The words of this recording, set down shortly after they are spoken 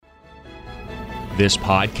This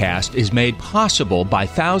podcast is made possible by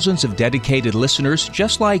thousands of dedicated listeners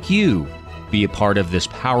just like you. Be a part of this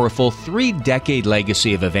powerful 3-decade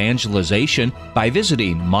legacy of evangelization by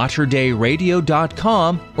visiting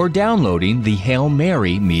materdeiradio.com or downloading the Hail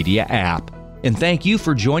Mary Media app. And thank you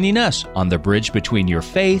for joining us on the bridge between your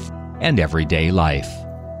faith and everyday life.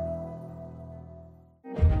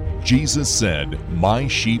 Jesus said, "My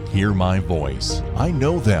sheep hear my voice. I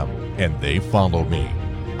know them, and they follow me.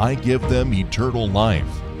 I give them eternal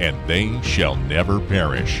life, and they shall never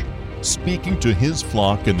perish." Speaking to his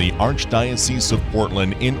flock in the Archdiocese of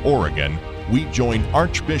Portland in Oregon, we join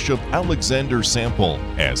Archbishop Alexander Sample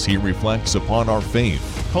as he reflects upon our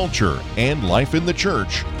faith, culture, and life in the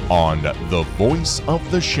Church on The Voice of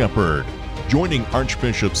the Shepherd. Joining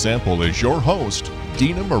Archbishop Sample is your host,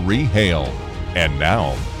 Dina Marie Hale. And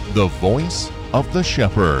now, The Voice of the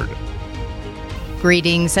Shepherd.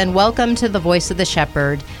 Greetings and welcome to The Voice of the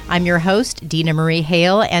Shepherd. I'm your host, Dina Marie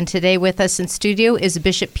Hale, and today with us in studio is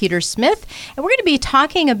Bishop Peter Smith, and we're going to be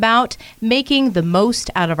talking about making the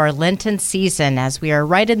most out of our Lenten season. As we are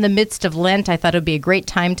right in the midst of Lent, I thought it would be a great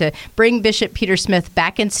time to bring Bishop Peter Smith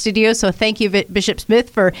back in studio, so thank you, Bishop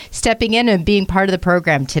Smith, for stepping in and being part of the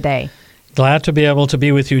program today. Glad to be able to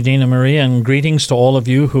be with you, Dina Marie, and greetings to all of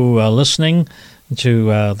you who are listening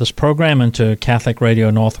to this program and to Catholic Radio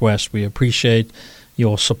Northwest. We appreciate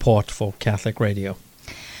your support for Catholic Radio.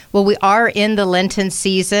 Well, we are in the Lenten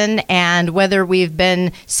season, and whether we've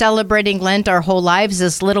been celebrating Lent our whole lives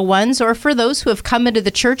as little ones, or for those who have come into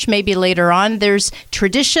the church maybe later on, there's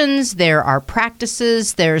traditions, there are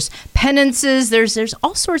practices, there's penances, there's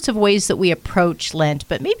all sorts of ways that we approach Lent.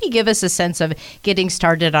 But maybe give us a sense of getting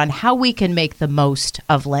started on how we can make the most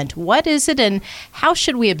of Lent. What is it, and how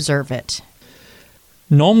should we observe it?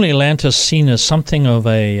 Normally, Lent is seen as something of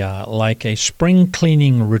like a spring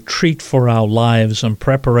cleaning retreat for our lives in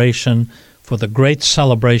preparation for the great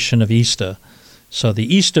celebration of Easter. So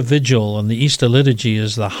the Easter Vigil and the Easter Liturgy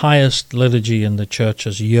is the highest liturgy in the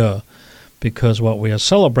Church's year, because what we are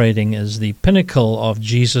celebrating is the pinnacle of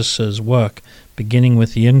Jesus' work, beginning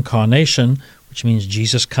with the Incarnation, which means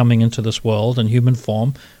Jesus coming into this world in human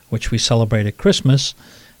form, which we celebrate at Christmas,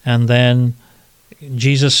 and then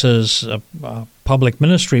Jesus' public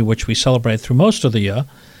ministry, which we celebrate through most of the year,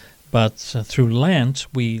 but through Lent,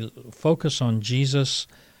 we focus on Jesus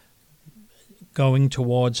going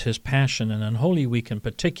towards his passion, and on Holy Week in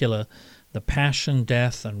particular, the passion,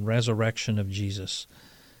 death, and resurrection of Jesus.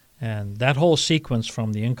 And that whole sequence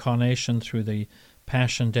from the Incarnation through the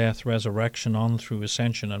passion, death, resurrection, on through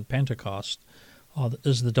Ascension and Pentecost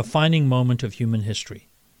is the defining moment of human history.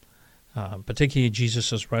 Particularly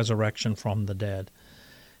Jesus' resurrection from the dead.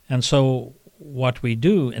 And so what we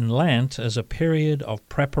do in Lent is a period of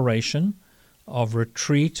preparation, of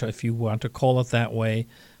retreat, if you want to call it that way,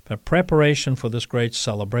 but preparation for this great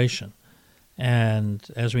celebration. And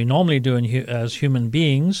as we normally do as human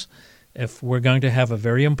beings, if we're going to have a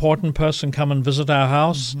very important person come and visit our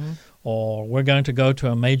house, or we're going to go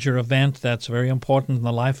to a major event that's very important in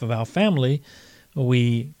the life of our family,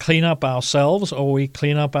 we clean up ourselves or we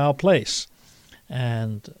clean up our place.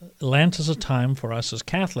 And Lent is a time for us as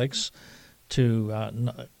Catholics to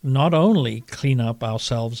not only clean up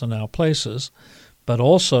ourselves and our places, but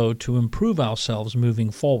also to improve ourselves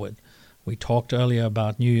moving forward. We talked earlier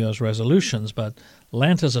about New Year's resolutions, but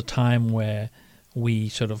Lent is a time where we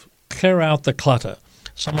sort of clear out the clutter.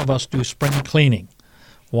 Some of us do spring cleaning.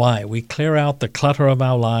 Why? We clear out the clutter of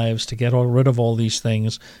our lives to get rid of all these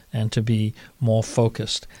things and to be more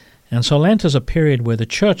focused. And so Lent is a period where the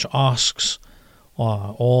Church asks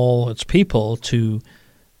all its people to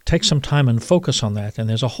take some time and focus on that. And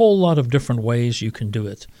there's a whole lot of different ways you can do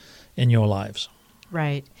it in your lives.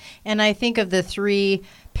 Right. And I think of the 3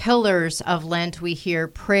 pillars of Lent. We hear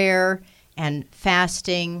prayer and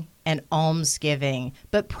fasting and almsgiving.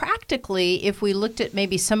 But practically, if we looked at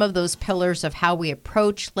maybe some of those pillars of how we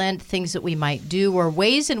approach Lent, things that we might do, or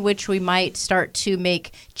ways in which we might start to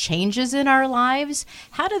make changes in our lives,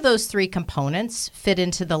 how do those 3 components fit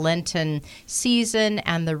into the Lenten season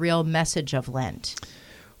and the real message of Lent?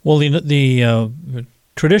 Well, the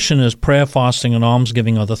tradition is prayer, fasting, and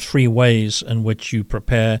almsgiving are the 3 ways in which you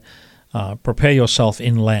prepare yourself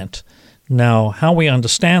in Lent. Now, how we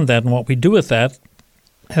understand that and what we do with that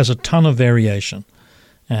has a ton of variation,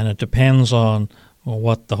 and it depends on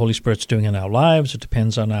what the Holy Spirit's doing in our lives. It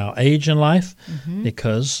depends on our age in life,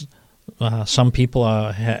 because some people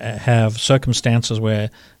have circumstances where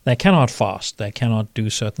they cannot fast, they cannot do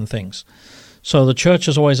certain things. So the Church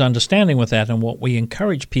is always understanding with that, and what we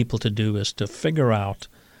encourage people to do is to figure out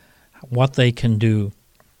what they can do,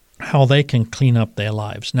 how they can clean up their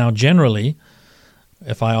lives. Now, generally,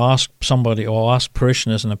 if I ask somebody or ask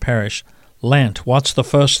parishioners in a parish, Lent, what's the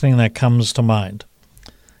first thing that comes to mind?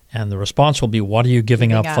 And the response will be, what are you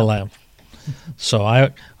giving up for Lent? So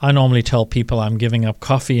I normally tell people I'm giving up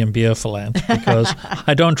coffee and beer for Lent because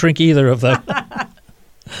I don't drink either of them.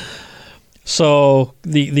 So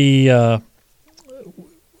that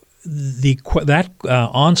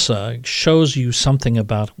answer shows you something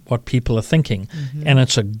about what people are thinking, and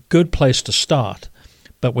it's a good place to start.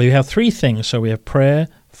 But we have three things. So we have prayer,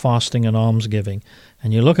 fasting, and almsgiving.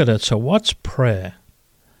 And you look at it, so what's prayer?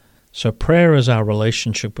 So prayer is our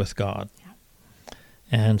relationship with God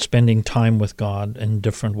and spending time with God in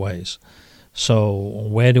different ways. So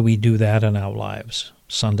where do we do that in our lives?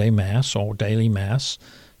 Sunday Mass or daily Mass,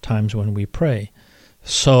 times when we pray.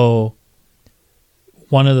 So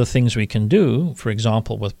one of the things we can do, for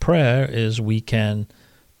example, with prayer is we can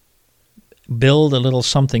build a little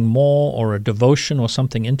something more or a devotion or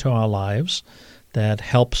something into our lives that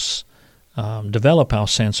helps develop our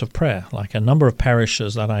sense of prayer. Like a number of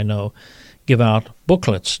parishes that I know give out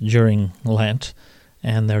booklets during Lent,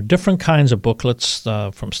 and there are different kinds of booklets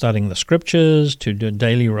from studying the scriptures to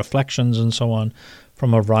daily reflections and so on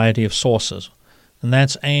from a variety of sources. And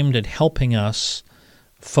that's aimed at helping us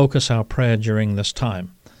focus our prayer during this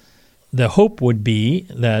time. The hope would be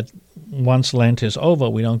that once Lent is over,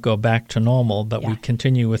 we don't go back to normal, but we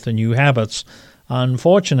continue with the new habits.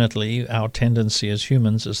 Unfortunately, our tendency as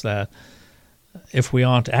humans is that if we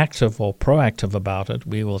aren't active or proactive about it,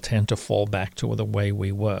 we will tend to fall back to the way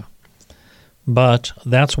we were. But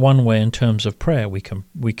that's one way in terms of prayer. We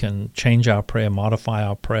can change our prayer, modify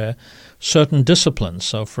our prayer, certain disciplines.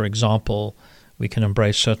 So, for example, we can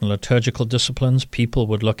embrace certain liturgical disciplines. People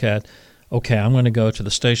would look at, okay, I'm going to go to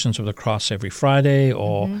the Stations of the Cross every Friday,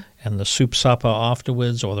 or and the soup supper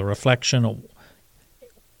afterwards, or the reflection, or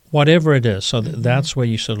whatever it is. So that's where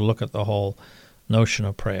you sort of look at the whole notion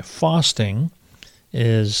of prayer. Fasting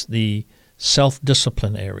is the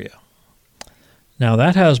self-discipline area. Now,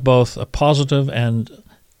 that has both a positive and,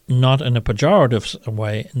 not in a pejorative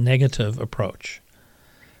way, negative approach.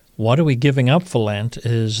 What are we giving up for Lent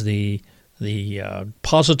is the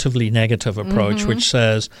positively negative approach, which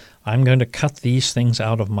says, I'm going to cut these things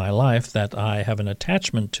out of my life that I have an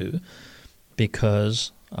attachment to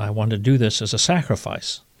because I want to do this as a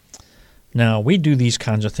sacrifice. Now, we do these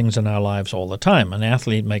kinds of things in our lives all the time. An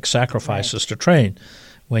athlete makes sacrifices to train.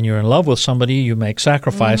 When you're in love with somebody, you make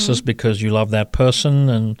sacrifices because you love that person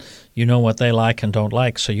and you know what they like and don't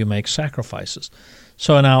like, so you make sacrifices.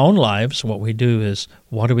 So in our own lives, what we do is,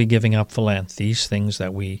 what are we giving up for Lent? These things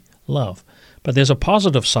that we love. But there's a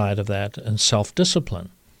positive side of that in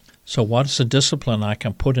self-discipline. So what's a discipline I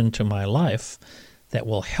can put into my life that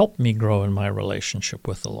will help me grow in my relationship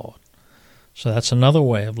with the Lord? So that's another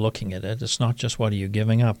way of looking at it. It's not just what are you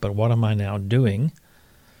giving up, but what am I now doing?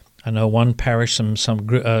 I know one parish,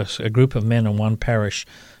 a group of men in one parish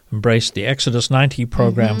embraced the Exodus 90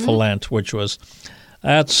 program for Lent, which was,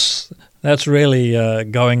 that's really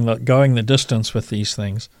going the distance with these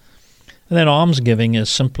things. And then almsgiving is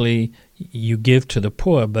simply you give to the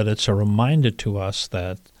poor, but it's a reminder to us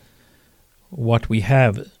that what we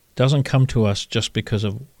have doesn't come to us just because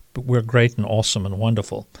we're great and awesome and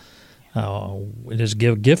wonderful. It is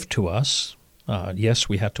a gift to us. Yes,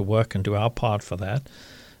 we had to work and do our part for that,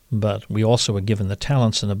 but we also are given the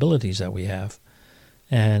talents and abilities that we have.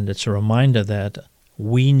 And it's a reminder that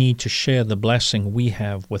we need to share the blessing we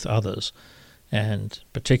have with others. And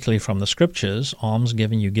particularly from the scriptures,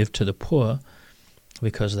 almsgiving you give to the poor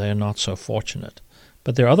because they are not so fortunate.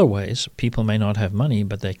 But there are other ways. People may not have money,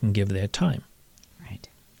 but they can give their time. Right.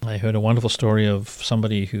 I heard a wonderful story of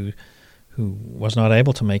somebody who was not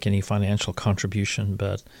able to make any financial contribution,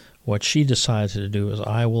 but what she decided to do is,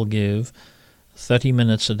 I will give 30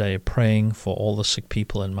 minutes a day praying for all the sick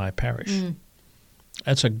people in my parish.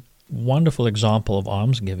 That's a wonderful example of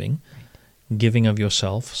almsgiving, giving of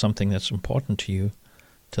yourself, something that's important to you,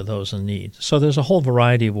 to those in need. So there's a whole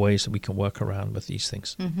variety of ways that we can work around with these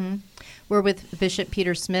things. We're with Bishop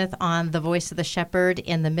Peter Smith on The Voice of the Shepherd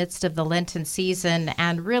in the midst of the Lenten season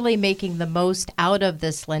and really making the most out of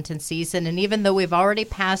this Lenten season. And even though we've already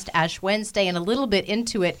passed Ash Wednesday and a little bit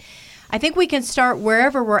into it, I think we can start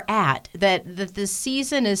wherever we're at, that this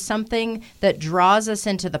season is something that draws us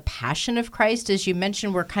into the passion of Christ. As you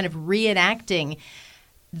mentioned, we're kind of reenacting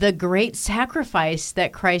the great sacrifice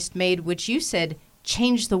that Christ made, which you said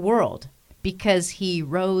changed the world because he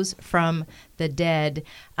rose from the dead.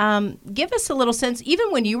 Give us a little sense,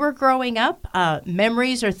 even when you were growing up,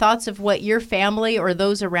 memories or thoughts of what your family or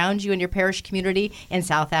those around you in your parish community in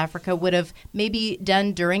South Africa would have maybe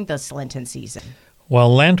done during this Lenten season.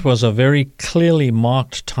 Well, Lent was a very clearly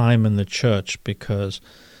marked time in the church because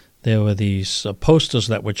there were these posters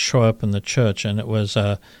that would show up in the church, and it was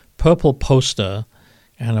a purple poster,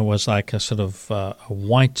 and it was like a sort of a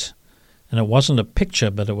white, and it wasn't a picture,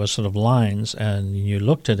 but it was sort of lines, and you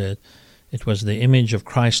looked at it, it was the image of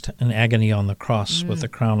Christ in agony on the cross with the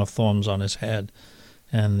crown of thorns on his head,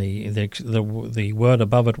 and the word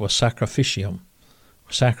above it was sacrificium,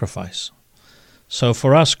 sacrifice. So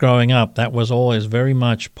for us growing up, that was always very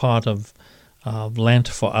much part of Lent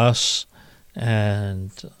for us,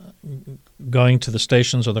 and going to the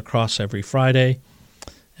Stations of the Cross every Friday.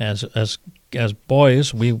 As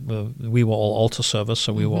boys, we were all altar service,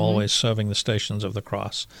 so we were always serving the Stations of the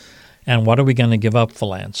Cross. And what are we going to give up for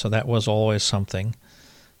Lent? So that was always something.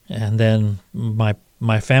 And then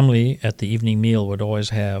my family at the evening meal would always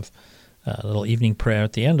have a little evening prayer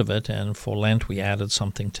at the end of it, and for Lent we added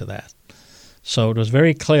something to that. So it was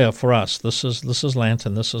very clear for us, this is Lent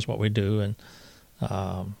and this is what we do, and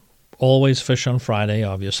always fish on Friday,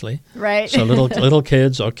 obviously. Right. So little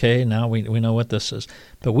kids, okay, now we know what this is.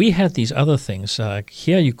 But we had these other things.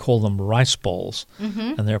 Here you call them rice balls,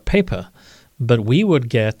 and they're paper. But we would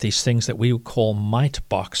get these things that we would call mite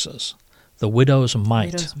boxes, the widow's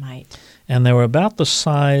mite. Widow's mite. And they were about the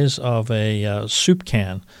size of a soup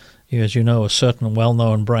can. As you know, a certain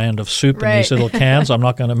well-known brand of soup in these little cans, I'm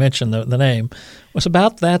not going to mention the name, was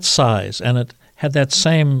about that size. And it had that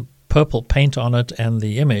same purple paint on it and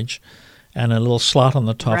the image and a little slot on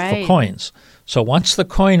the top for coins. So once the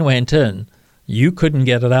coin went in, you couldn't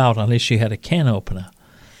get it out unless you had a can opener.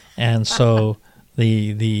 And so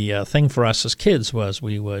the thing for us as kids was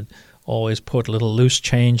we would always put little loose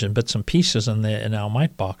change and bits and pieces in there in our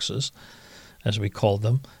mite boxes, as we called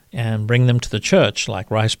them, and bring them to the church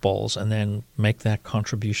like rice balls and then make that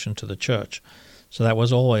contribution to the church. So that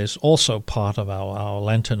was always also part of our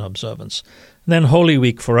Lenten observance. And then Holy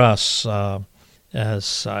Week for us,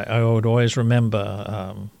 as I would always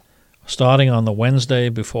remember, starting on the Wednesday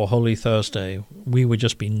before Holy Thursday, we would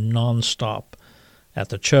just be nonstop at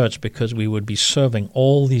the church because we would be serving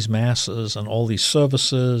all these masses and all these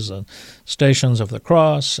services and Stations of the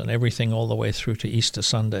Cross and everything all the way through to Easter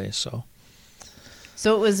Sunday. So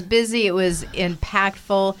it was busy, it was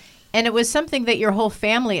impactful, and it was something that your whole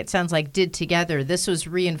family, it sounds like, did together. This was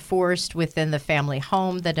reinforced within the family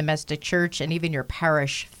home, the domestic church, and even your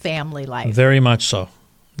parish family life. Very much so.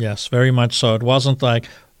 Yes, very much so. It wasn't like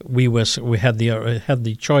we had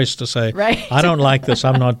the choice to say, right. I don't like this,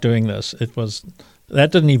 I'm not doing this.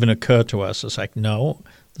 That didn't even occur to us. It's like, no,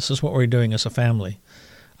 this is what we're doing as a family.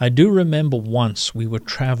 I do remember once we were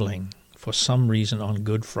traveling for some reason on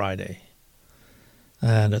Good Friday.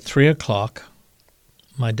 And at 3 o'clock,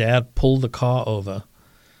 my dad pulled the car over,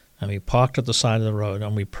 and we parked at the side of the road,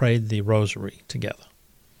 and we prayed the rosary together.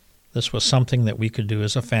 This was something that we could do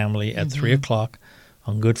as a family at 3 o'clock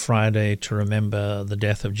on Good Friday to remember the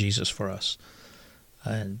death of Jesus for us.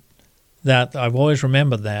 And that I've always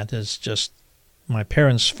remembered that as just my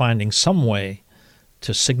parents finding some way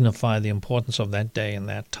to signify the importance of that day and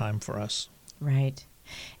that time for us. Right.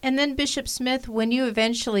 And then, Bishop Smith, when you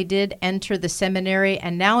eventually did enter the seminary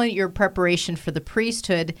and now in your preparation for the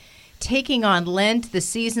priesthood, taking on Lent, the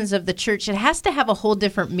seasons of the church, it has to have a whole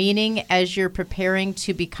different meaning as you're preparing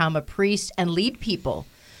to become a priest and lead people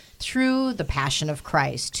through the Passion of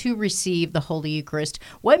Christ to receive the Holy Eucharist.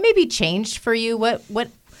 What maybe changed for you? What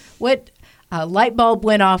light bulb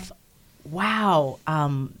went off? Wow,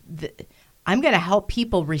 I'm going to help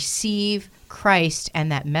people receive Christ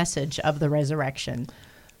and that message of the resurrection.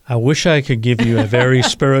 I wish I could give you a very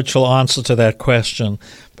spiritual answer to that question,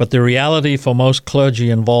 but the reality for most clergy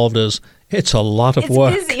involved is it's a lot of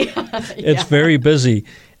work. It's busy. It's very busy,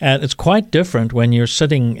 and it's quite different when you're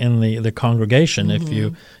sitting in the congregation. If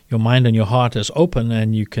your mind and your heart is open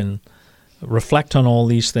and you can reflect on all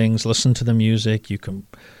these things, listen to the music, you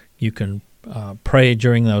can pray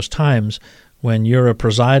during those times. When you're a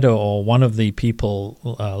presider or one of the people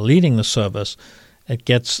leading the service,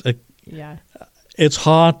 it's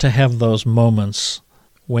hard to have those moments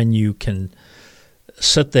when you can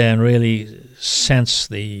sit there and really sense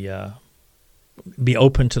be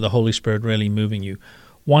open to the Holy Spirit really moving you.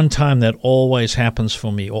 One time that always happens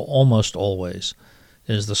for me, or almost always,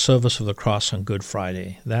 is the service of the cross on Good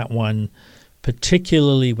Friday. That one,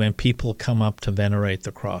 particularly when people come up to venerate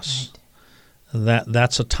the cross. Right.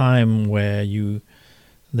 That's a time where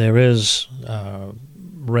there is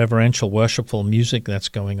reverential, worshipful music that's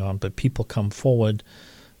going on, but people come forward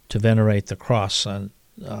to venerate the cross, and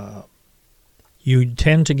you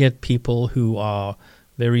tend to get people who are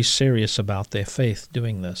very serious about their faith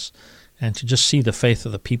doing this, and to just see the faith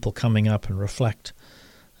of the people coming up and reflect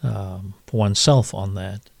for oneself on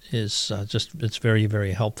that is it's very,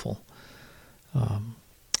 very helpful.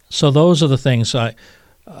 So those are the things.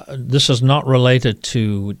 This is not related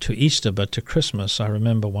to Easter, but to Christmas. I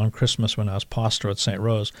remember one Christmas when I was pastor at St.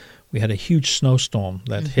 Rose, we had a huge snowstorm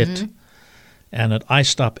that hit, and it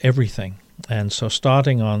iced up everything. And so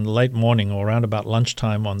starting on late morning or around about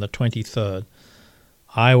lunchtime on the 23rd,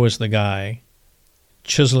 I was the guy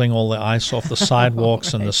chiseling all the ice off the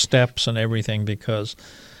sidewalks and the steps and everything, because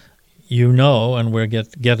and we'll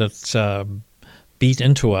get it beat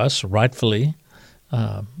into us, rightfully.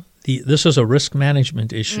 This is a risk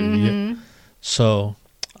management issue. So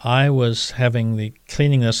I was having the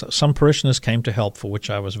cleaning this. Some parishioners came to help, for which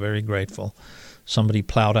I was very grateful. Somebody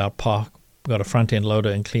plowed out got a front-end loader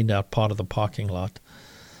and cleaned out part of the parking lot.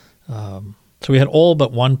 So we had all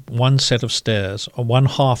but one set of stairs, or one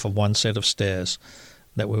half of one set of stairs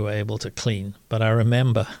that we were able to clean. But I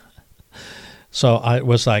remember, so it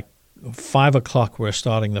was like 5 o'clock we're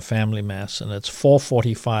starting the family mass, and it's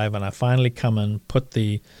 4:45, and I finally come and put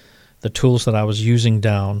the tools that I was using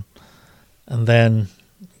down, and then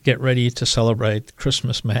get ready to celebrate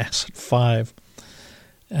Christmas Mass at 5.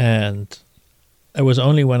 And it was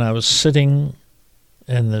only when I was sitting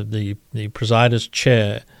in the presider's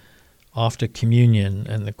chair after communion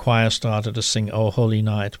and the choir started to sing "O Holy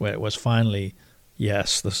Night," where it was finally,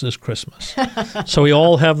 yes, this is Christmas. So we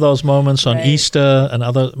all have those moments on Easter and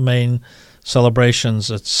other main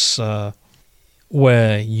celebrations. It's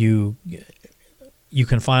where you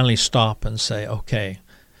can finally stop and say, okay,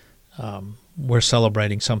 we're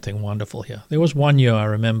celebrating something wonderful here. There was one year I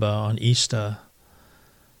remember on Easter,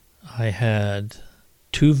 I had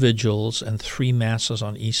 2 vigils and 3 masses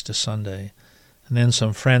on Easter Sunday. And then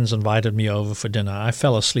some friends invited me over for dinner. I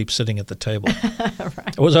fell asleep sitting at the table. Right.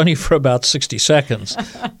 It was only for about 60 seconds,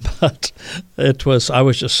 but I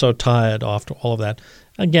was just so tired after all of that.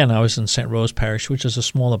 Again, I was in St. Rose Parish, which is a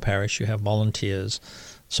smaller parish. You have volunteers,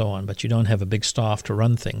 so on, but you don't have a big staff to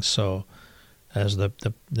run things. So as the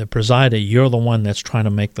presider, you're the one that's trying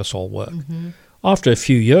to make this all work. After a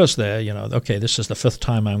few years there, okay, this is the 5th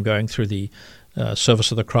time I'm going through the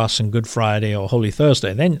Service of the Cross and Good Friday or Holy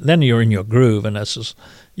Thursday. Then you're in your groove, and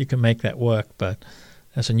you can make that work. But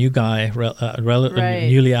as a new guy,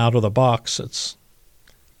 newly out of the box,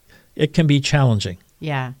 it can be challenging.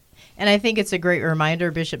 Yeah. And I think it's a great reminder,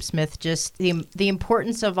 Bishop Smith, just the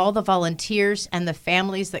importance of all the volunteers and the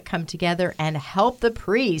families that come together and help the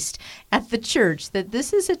priest at the church, that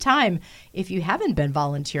this is a time, if you haven't been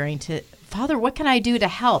volunteering, to, Father, what can I do to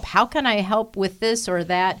help? How can I help with this or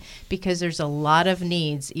that? Because there's a lot of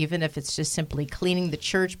needs, even if it's just simply cleaning the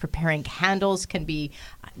church, preparing candles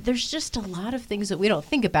there's just a lot of things that we don't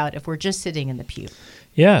think about if we're just sitting in the pew.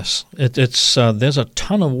 Yes, it's there's a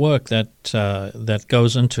ton of work that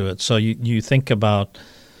goes into it. So you think about,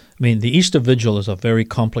 the Easter Vigil is a very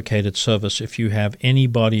complicated service if you have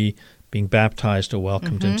anybody being baptized or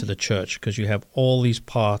welcomed into the church, because you have all these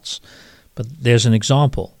parts. But there's an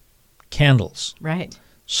example, candles. Right.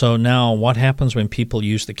 So now what happens when people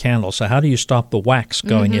use the candles? So how do you stop the wax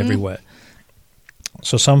going everywhere?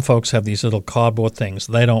 So some folks have these little cardboard things.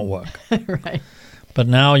 They don't work. Right. But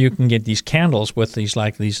now you can get these candles with these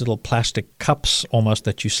little plastic cups almost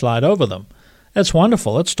that you slide over them. It's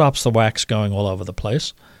wonderful. It stops the wax going all over the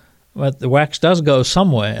place. But the wax does go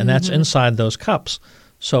somewhere, and that's inside those cups.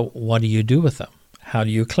 So what do you do with them? How do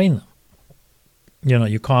you clean them?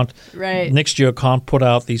 You can't, next year can't put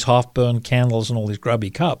out these half-burned candles and all these grubby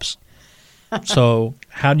cups. So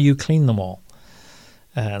how do you clean them all?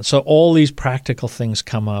 And so all these practical things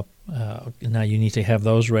come up. Now you need to have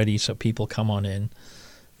those ready so people come on in.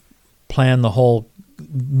 Plan the whole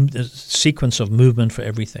sequence of movement for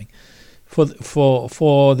everything. For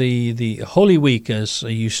the Holy Week, as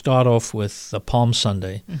you start off with the Palm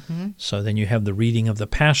Sunday, so then you have the reading of the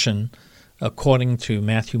Passion according to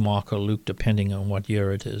Matthew, Mark, or Luke, depending on what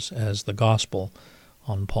year it is, as the Gospel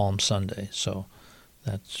on Palm Sunday. So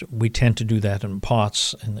we tend to do that in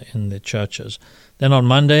parts in the churches. Then on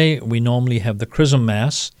Monday, we normally have the Chrism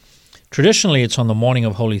Mass. Traditionally, it's on the morning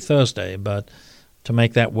of Holy Thursday, but to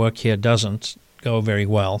make that work here doesn't go very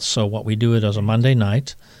well. So what we do it as a Monday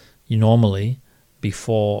night. Normally,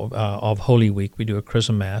 before of Holy Week, we do a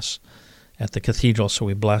Chrism Mass at the cathedral, so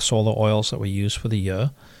we bless all the oils that we use for the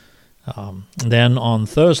year. Then on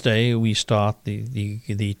Thursday, we start the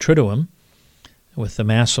Triduum with the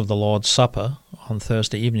Mass of the Lord's Supper on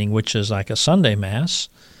Thursday evening, which is like a Sunday Mass,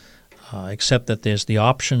 except that there's the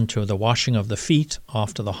option to the washing of the feet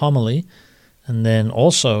after the homily. And then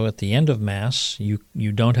also at the end of Mass,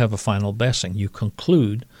 you don't have a final blessing. You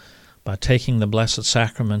conclude by taking the Blessed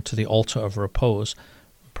Sacrament to the altar of repose,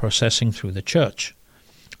 processing through the church.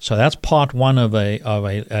 So that's part one of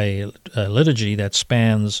a liturgy that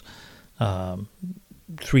spans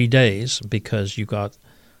 3 days, because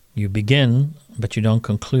you begin, but you don't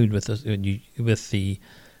conclude with the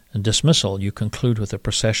dismissal. You conclude with a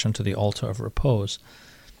procession to the altar of repose.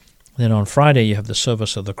 Then on Friday you have the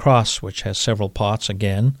service of the cross, which has several parts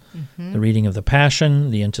again. The reading of the Passion,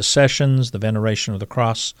 the intercessions, the veneration of the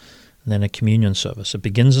cross, and then a communion service. It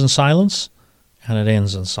begins in silence and it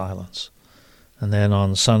ends in silence. And then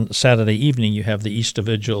on Saturday evening you have the Easter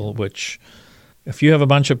Vigil, which, if you have a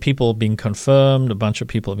bunch of people being confirmed, a bunch of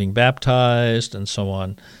people being baptized, and so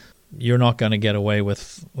on, you're not going to get away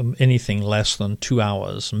with anything less than 2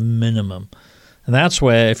 hours minimum. And that's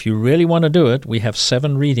where, if you really want to do it, we have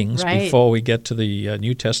 7 readings before we get to the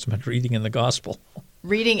New Testament reading in the Gospel.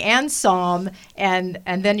 Reading and Psalm, and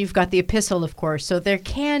then you've got the Epistle, of course. So there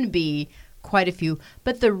can be quite a few.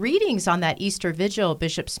 But the readings on that Easter Vigil,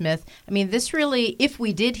 Bishop Smith, I mean, this really, if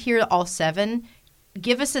we did hear all 7,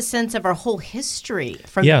 give us a sense of our whole history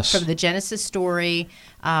from the Genesis story,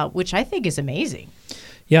 which I think is amazing.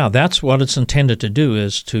 Yeah, that's what it's intended to do,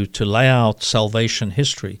 is to lay out salvation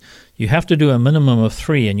history. You have to do a minimum of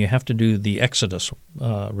 3, and you have to do the Exodus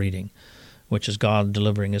reading, which is God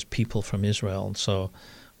delivering his people from Israel. And so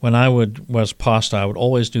when I was pastor, I would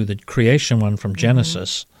always do the creation one from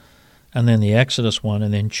Genesis, and then the Exodus one,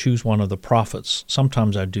 and then choose one of the prophets.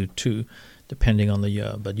 Sometimes I do 2, depending on the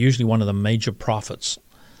year, but usually one of the major prophets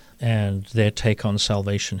and their take on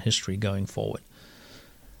salvation history going forward.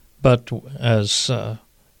 But as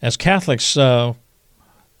Catholics,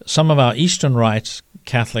 some of our Eastern Rite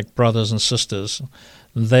Catholic brothers and sisters,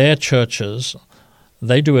 their churches,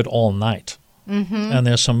 they do it all night. And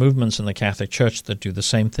there's some movements in the Catholic Church that do the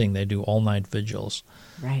same thing. They do all-night vigils.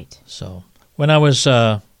 Right. So when I was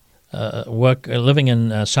living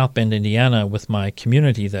in South Bend, Indiana, with my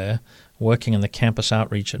community there, working in the campus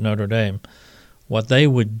outreach at Notre Dame, what they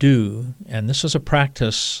would do, and this is a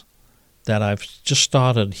practice that I've just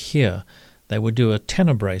started here, they would do a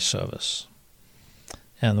Tenebrae service.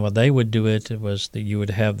 And what they would do it was that you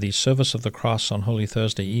would have the service of the cross on Holy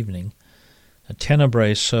Thursday evening, a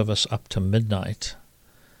Tenebrae service up to midnight.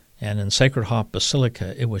 And in Sacred Heart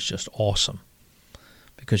Basilica, it was just awesome,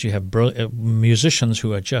 because you have musicians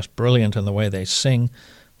who are just brilliant in the way they sing.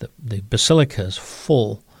 The basilica is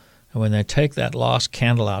full, and when they take that last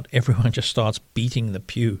candle out, everyone just starts beating the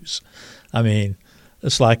pews. I mean,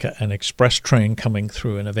 it's like an express train coming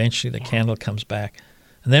through, and eventually the candle comes back.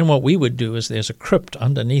 And then what we would do is, there's a crypt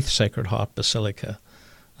underneath Sacred Heart Basilica,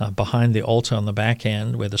 behind the altar on the back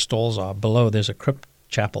end where the stalls are. Below, there's a crypt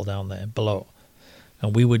chapel down there below.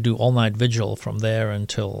 And we would do all-night vigil from there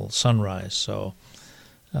until sunrise. So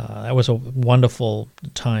that was a wonderful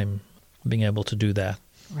time, being able to do that.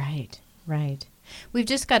 Right, right. We've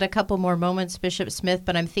just got a couple more moments, Bishop Smith,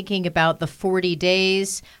 but I'm thinking about the 40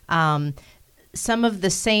 days. Some of the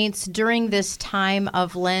saints during this time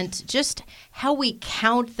of Lent, just how we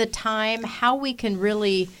count the time, how we can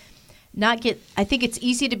really not get, I think it's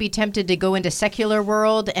easy to be tempted to go into secular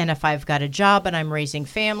world, and if I've got a job and I'm raising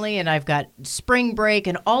family and I've got spring break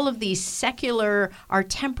and all of these secular, our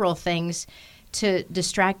temporal things to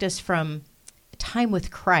distract us from time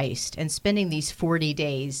with Christ and spending these 40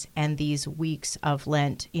 days and these weeks of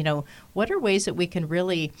Lent. You know, what are ways that we can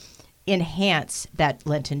really enhance that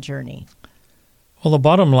Lenten journey? Well, the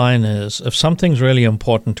bottom line is, if something's really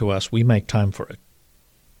important to us, we make time for it.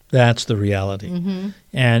 That's the reality.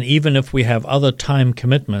 And even if we have other time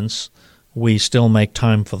commitments, we still make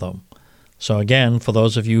time for them. So again, for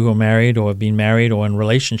those of you who are married or have been married or in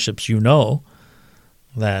relationships, you know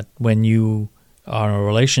that when you are in a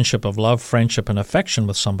relationship of love, friendship, and affection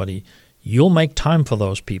with somebody, you'll make time for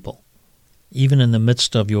those people, even in the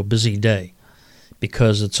midst of your busy day,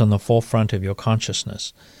 because it's in the forefront of your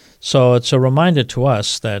consciousness. So it's a reminder to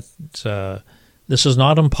us that this is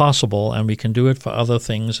not impossible, and we can do it for other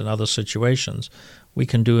things and other situations. We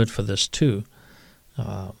can do it for this too.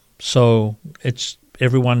 So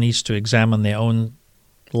everyone needs to examine their own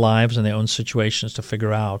lives and their own situations to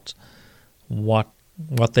figure out what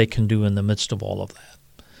they can do in the midst of all of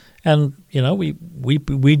that. And you know,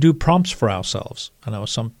 we do prompts for ourselves. I know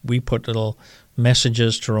we put little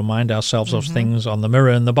messages to remind ourselves of things on the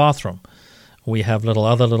mirror in the bathroom. We have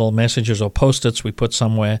other little messages or Post-its we put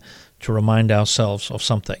somewhere to remind ourselves of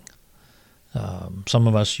something. Some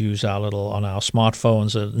of us use on our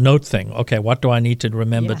smartphones a note thing. Okay, what do I need to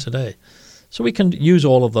remember today? So we can use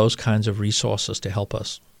all of those kinds of resources to help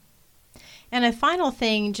us. And a final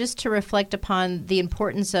thing, just to reflect upon the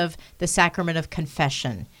importance of the sacrament of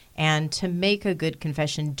confession and to make a good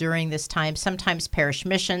confession during this time. Sometimes parish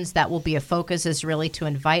missions, that will be a focus, is really to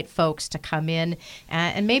invite folks to come in.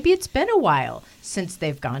 And maybe it's been a while since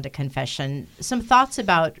they've gone to confession. Some thoughts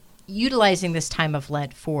about utilizing this time of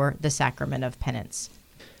Lent for the sacrament of penance.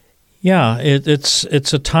 Yeah, it's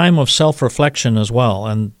a time of self-reflection as well,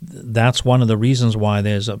 and that's one of the reasons why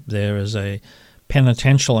there is a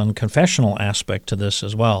penitential and confessional aspect to this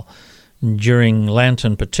as well. During Lent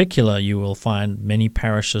in particular, you will find many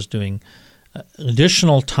parishes doing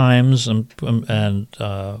additional times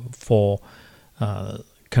for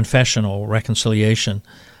confession or reconciliation.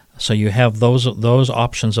 So you have those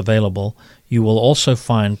options available. You will also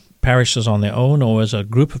find parishes on their own or as a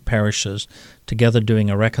group of parishes together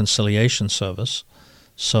doing a reconciliation service.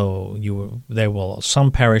 So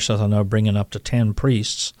some parishes I know bringing up to 10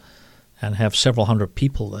 priests and have several hundred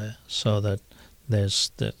people there, so that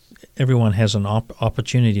everyone has an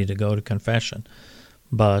opportunity to go to confession.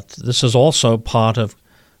 But this is also part of,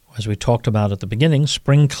 as we talked about at the beginning,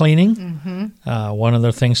 spring cleaning. Mm-hmm. One of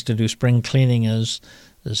the things to do spring cleaning is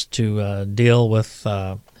to deal with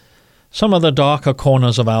some of the darker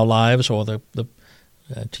corners of our lives, or to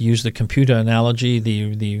use the computer analogy,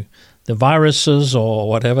 the viruses or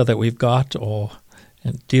whatever that we've got,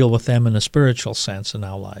 and deal with them in a spiritual sense in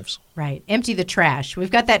our lives. Right. Empty the trash. We've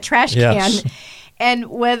got that trash can. And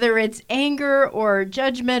whether it's anger or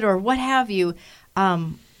judgment or what have you,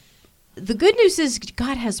 the good news is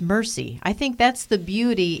God has mercy. I think that's the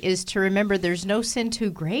beauty, is to remember there's no sin too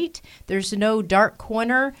great. There's no dark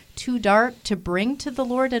corner too dark to bring to the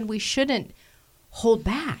Lord, and we shouldn't hold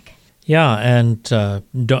back. Yeah, and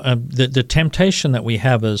the temptation that we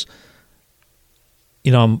have is,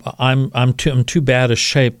 I'm too bad a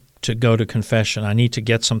shape to go to confession. I need to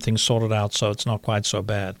get something sorted out so it's not quite so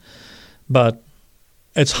bad. But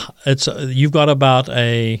it's you've got about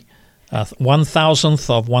a 1,000th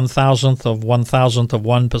of 1,000th of 1,000th of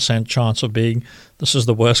 1% chance of being, this is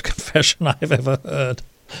the worst confession I've ever heard.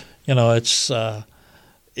 It's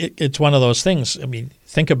one of those things. I mean,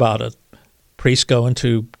 think about it. Priests go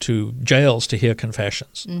into jails to hear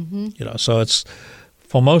confessions. Mm-hmm. So it's,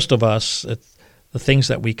 for most of us, the things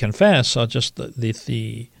that we confess are just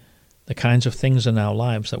the kinds of things in our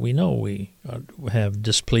lives that we know we have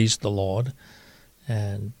displeased the Lord,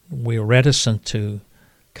 and we're reticent to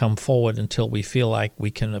come forward until we feel like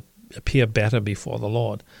we can appear better before the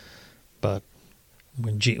Lord. But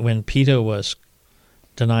when Peter was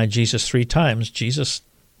denied Jesus 3 times, Jesus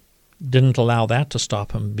didn't allow that to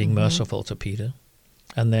stop him being merciful to Peter,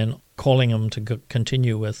 and then calling him to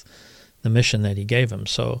continue with the mission that he gave him.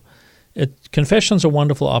 So confession's a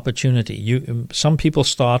wonderful opportunity. Some people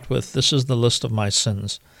start with, this is the list of my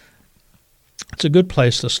sins. It's a good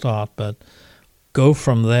place to start, but go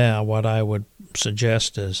from there. What I would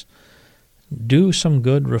suggest is do some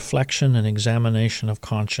good reflection and examination of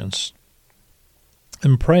conscience,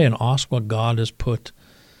 and pray and ask what God has put.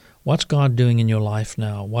 What's God doing in your life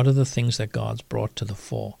now? What are the things that God's brought to the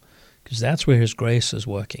fore? Because that's where His grace is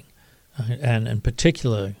working. And in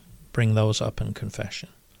particular, bring those up in confession.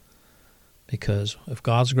 Because if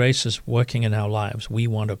God's grace is working in our lives, we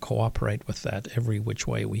want to cooperate with that every which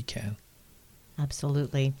way we can.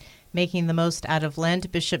 Absolutely. Making the most out of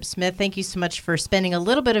Lent. Bishop Smith, thank you so much for spending a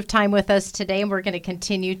little bit of time with us today. And we're going to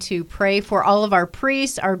continue to pray for all of our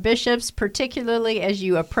priests, our bishops, particularly as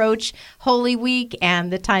you approach Holy Week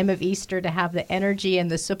and the time of Easter, to have the energy and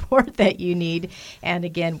the support that you need. And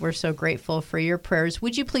again, we're so grateful for your prayers.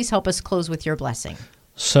 Would you please help us close with your blessing?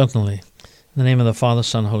 Certainly. In the name of the Father,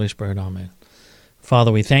 Son, Holy Spirit, Amen.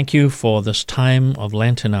 Father, we thank you for this time of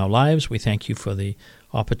Lent in our lives. We thank you for the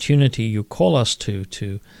opportunity you call us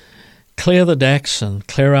to clear the decks and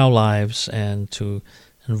clear our lives, and to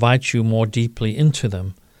invite you more deeply into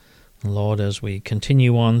them. And Lord, as we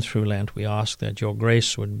continue on through Lent, we ask that your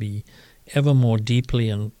grace would be ever more deeply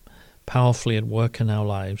and powerfully at work in our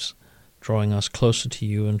lives, drawing us closer to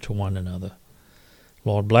you and to one another.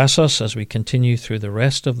 Lord, bless us as we continue through the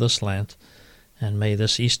rest of this Lent, and may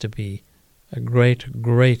this Easter be a great,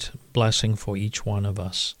 great blessing for each one of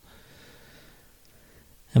us.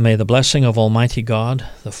 And may the blessing of Almighty God,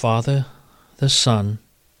 the Father, the Son,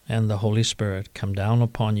 and the Holy Spirit come down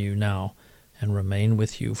upon you now and remain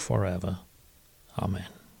with you forever. Amen.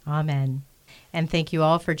 Amen. And thank you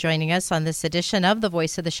all for joining us on this edition of The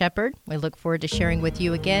Voice of the Shepherd. We look forward to sharing with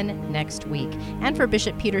you again next week. And for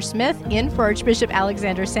Bishop Peter Smith, in for Archbishop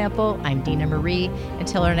Alexander Sample, I'm Dina Marie.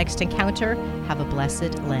 Until our next encounter, have a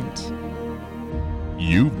blessed Lent.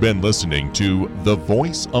 You've been listening to The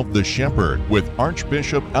Voice of the Shepherd with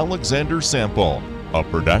Archbishop Alexander Sample. a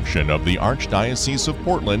production of the Archdiocese of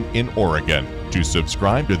Portland in Oregon. To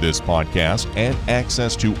subscribe to this podcast and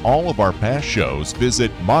access to all of our past shows,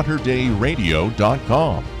 visit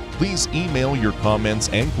materdeiradio.com. Please email your comments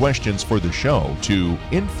and questions for the show to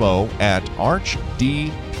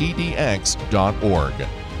info@archdpdx.org.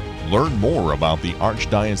 Learn more about the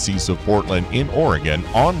Archdiocese of Portland in Oregon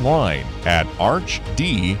online at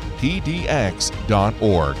archdpdx.org.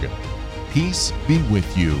 Peace be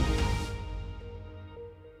with you.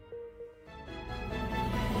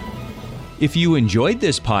 If you enjoyed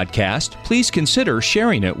this podcast, please consider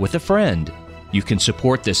sharing it with a friend. You can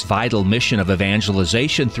support this vital mission of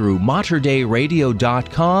evangelization through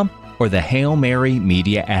materdeiradio.com or the Hail Mary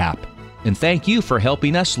Media app. And thank you for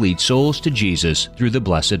helping us lead souls to Jesus through the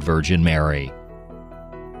Blessed Virgin Mary.